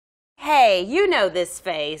Hey, you know this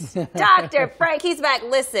face. Dr. Frank, he's back.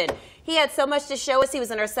 Listen, he had so much to show us. He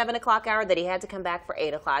was in our 7 o'clock hour that he had to come back for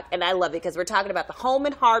 8 o'clock. And I love it because we're talking about the Home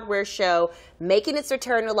and Hardware Show making its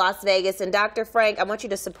return to Las Vegas. And Dr. Frank, I want you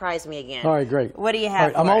to surprise me again. All right, great. What do you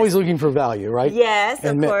have? I'm always looking for value, right? Yes,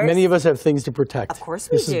 and of course. Many of us have things to protect. Of course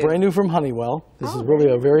we do. This is brand new from Honeywell. This is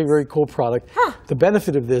really a very, very cool product. Huh. The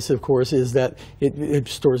benefit of this, of course, is that it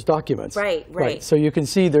stores documents. Right. So you can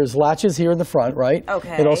see there's latches here in the front, right?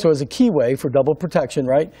 Okay. It also has a keyway for double protection,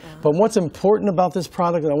 right? But what's important about this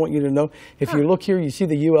product, and I want you to know, if you look here, you see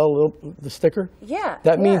the UL, the sticker? Yeah.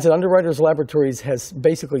 That means that Underwriters Laboratories has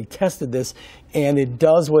basically tested this, and it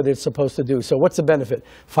does what it's supposed to do. So what's the benefit?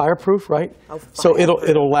 Fireproof, right? Oh, so fireproof.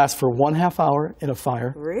 it'll last for 1/2 hour in a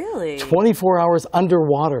fire. Really? 24 hours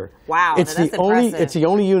underwater. Wow, it's that's it's the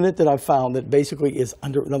only unit that I've found that basically is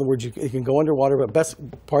under. In other words, it can go underwater, but best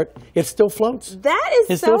part, it still floats. That is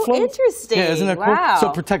It so still floats. interesting. Yeah, isn't that cool? Wow. So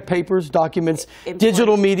protect papers, documents, Important.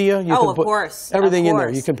 digital media. You can of put course. everything Of in there.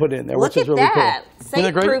 course. You can put it in there, Look which is at really that. cool. Isn't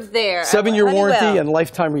that great? Safe-proof there. 7-year Honeywell. warranty and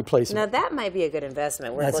lifetime replacement. Now that might be a good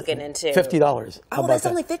investment we're looking into. $50. Oh, that's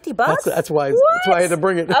only $50? That's why I had to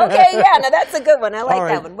bring it. Okay, yeah, now that's a good one. I like All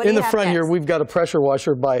right. that one. What do in you the have front here, next? we've got a pressure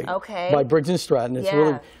washer by Briggs & Stratton. It's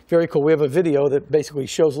really very cool. We have a video that basically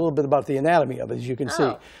shows a little bit about the anatomy of it, as you can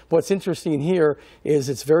see. What's interesting here is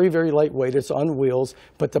it's very, very lightweight. It's on wheels,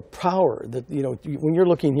 but the power that when you're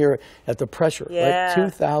looking here at the pressure, right,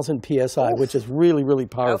 2,000 psi, which is really, really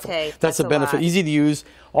powerful. Okay, that's a benefit. Easy to use.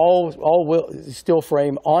 All steel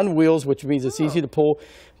frame on wheels, which means it's easy to pull.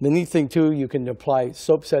 The neat thing too, you can apply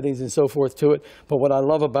soap settings and so forth to it. But what I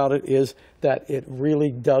love about it is that it really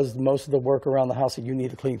does most of the work around the house that you need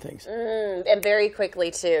to clean things. And very quickly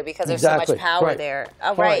too, because there's so much power there.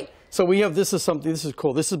 All right. So we have, this is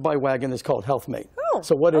cool. This is by Wagon. It's called HealthMate. Oh,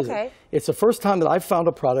 so what is it? It's the first time that I've found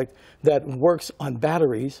a product that works on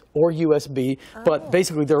batteries or USB, but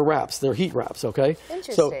basically they're wraps. They're heat wraps, okay?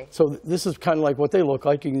 Interesting. So this is kind of like what they look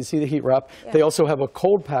like. You can see the heat wrap. Yeah. They also have a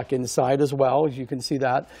cold pack inside as well, as you can see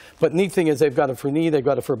that. But neat thing is they've got it for knee, they've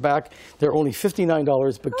got it for back. They're only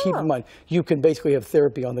 $59, but keep in mind, you can basically have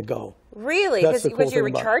therapy on the go. Really? Because you're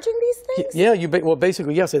recharging these things? Yeah, well,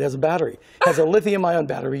 basically, yes, it has a battery. It has a lithium-ion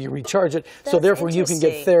battery. You recharge it, so therefore you can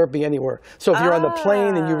get therapy anywhere. So if you're on the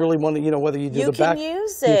plane and you really want to, whether you do the back, you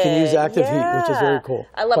can use active heat, which is very cool.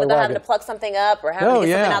 I love it. They're having to plug something up or having to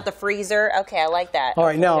get something out the freezer. Okay, I like that. All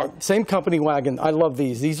right, now, same company, Wagon. I love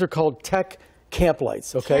these. These are called Tech Camp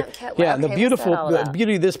lights, okay? And the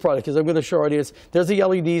beauty of this product is I'm going to show our audience, there's the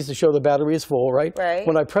LEDs to show the battery is full, right?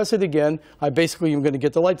 When I press it again, I basically am going to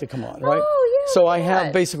get the light to come on, right? So I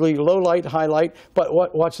have basically low light, high light, but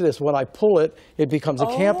watch this. When I pull it, it becomes a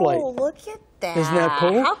camp light. Oh, look at that. Isn't that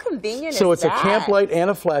cool? How convenient is that? So it's a camp light and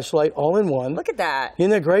a flashlight all in one. Look at that.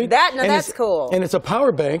 Isn't that great? That's cool. And it's a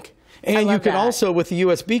power bank. And you can also, with the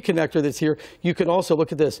USB connector that's here, you can also,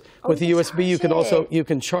 look at this, with the USB you can also, you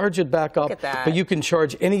can charge it back up, but you can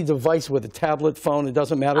charge any device with a tablet, phone, it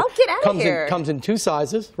doesn't matter. Oh, get out of here. Comes in 2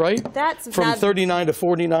 sizes, right? From 39 to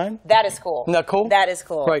 49. That is cool. Isn't that cool? That is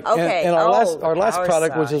cool. Right. Okay. And our last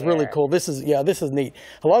product, which is really cool, this is neat.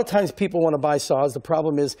 A lot of times people want to buy saws. The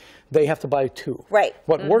problem is they have to buy 2. Right.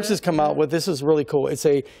 What Works has come out with, this is really cool.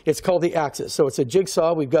 It's called the Axis. So it's a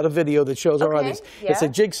jigsaw. We've got a video that shows our audience. It's a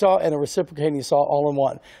jigsaw and a reciprocating saw all in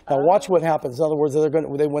one. Now watch what happens. In other words,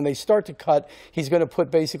 when they start to cut, he's going to put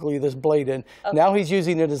basically this blade in. Now he's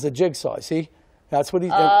using it as a jigsaw. See? That's what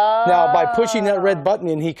he's doing. Now by pushing that red button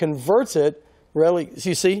in, he converts it really,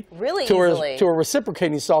 you see? Really easily. To a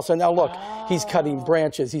reciprocating saw. So now look, he's cutting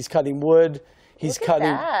branches, he's cutting wood, he's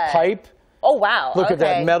cutting pipe. Oh, wow. Look at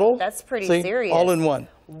that metal. That's pretty See? serious. All in one.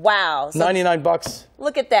 Wow. So $99.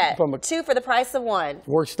 Look at that. 2 for the price of 1.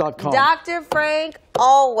 Works.com. Dr. Frank,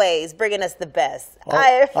 always bringing us the best.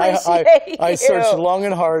 I appreciate you. I searched long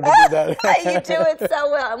and hard to do that. You do it so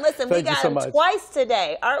well. And listen, we got him twice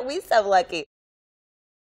today. Aren't we so lucky?